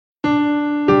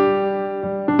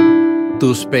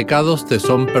tus pecados te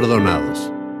son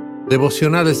perdonados.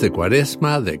 Devocionales de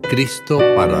Cuaresma de Cristo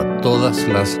para todas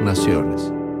las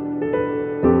naciones.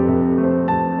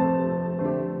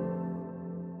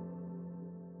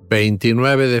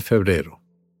 ...29 de febrero...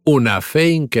 Una fe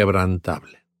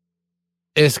inquebrantable.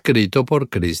 Escrito por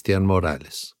Cristian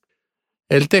Morales.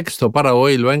 El texto para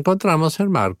hoy lo encontramos en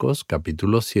Marcos,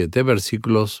 capítulo 7,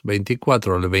 versículos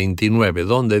 24 al 29,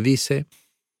 donde dice: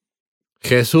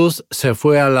 Jesús se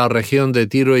fue a la región de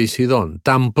Tiro y Sidón,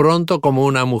 tan pronto como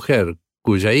una mujer,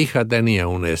 cuya hija tenía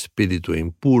un espíritu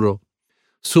impuro,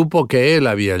 supo que él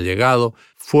había llegado,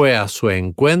 fue a su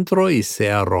encuentro y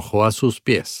se arrojó a sus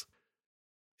pies.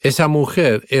 Esa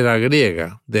mujer era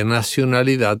griega, de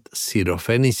nacionalidad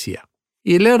sirofenicia,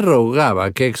 y le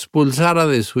rogaba que expulsara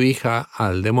de su hija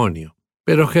al demonio.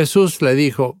 Pero Jesús le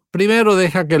dijo: primero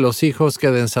deja que los hijos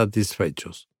queden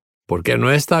satisfechos, porque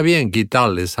no está bien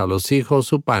quitarles a los hijos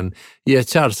su pan y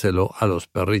echárselo a los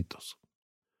perritos.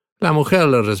 La mujer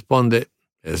le responde: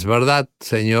 es verdad,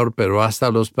 Señor, pero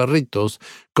hasta los perritos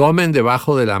comen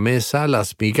debajo de la mesa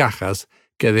las migajas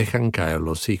que dejan caer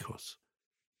los hijos.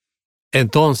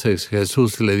 Entonces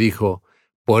Jesús le dijo: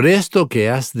 por esto que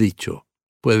has dicho,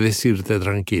 puedes irte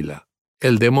tranquila.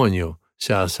 El demonio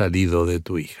ya ha salido de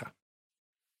tu hija.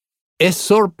 Es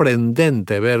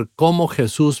sorprendente ver cómo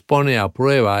Jesús pone a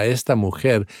prueba a esta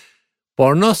mujer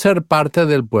por no ser parte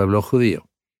del pueblo judío.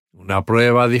 Una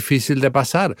prueba difícil de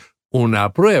pasar,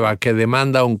 una prueba que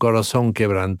demanda un corazón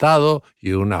quebrantado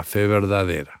y una fe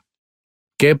verdadera.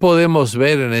 ¿Qué podemos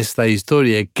ver en esta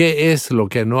historia y qué es lo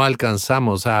que no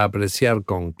alcanzamos a apreciar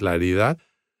con claridad?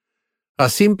 A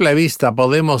simple vista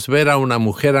podemos ver a una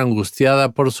mujer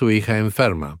angustiada por su hija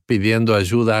enferma, pidiendo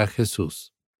ayuda a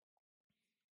Jesús.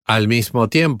 Al mismo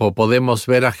tiempo podemos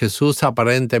ver a Jesús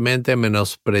aparentemente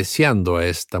menospreciando a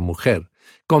esta mujer,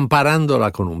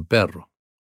 comparándola con un perro.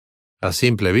 A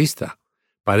simple vista,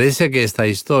 parece que esta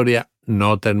historia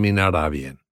no terminará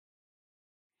bien.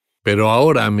 Pero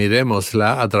ahora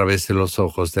miremosla a través de los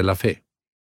ojos de la fe.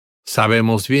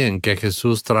 Sabemos bien que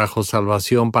Jesús trajo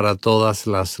salvación para todas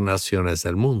las naciones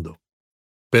del mundo.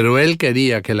 Pero Él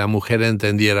quería que la mujer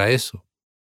entendiera eso.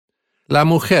 La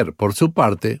mujer, por su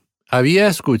parte, había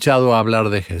escuchado hablar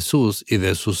de Jesús y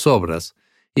de sus obras,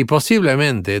 y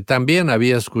posiblemente también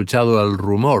había escuchado el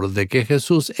rumor de que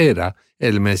Jesús era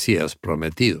el Mesías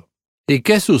prometido. ¿Y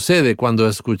qué sucede cuando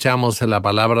escuchamos la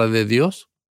palabra de Dios?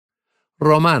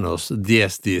 Romanos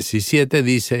 10:17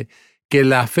 dice que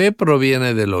la fe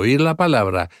proviene del oír la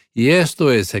palabra, y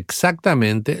esto es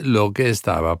exactamente lo que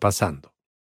estaba pasando.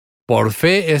 Por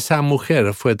fe esa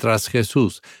mujer fue tras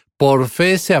Jesús, por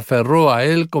fe se aferró a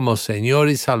Él como Señor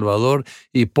y Salvador,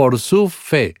 y por su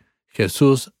fe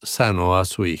Jesús sanó a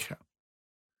su hija.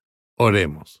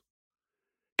 Oremos.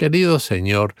 Querido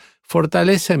Señor,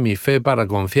 fortalece mi fe para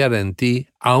confiar en ti,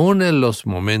 aun en los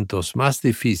momentos más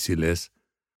difíciles.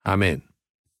 Amén.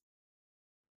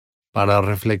 Para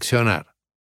reflexionar.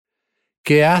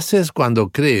 ¿Qué haces cuando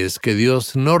crees que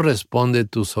Dios no responde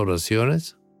tus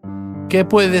oraciones? ¿Qué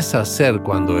puedes hacer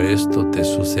cuando esto te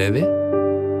sucede?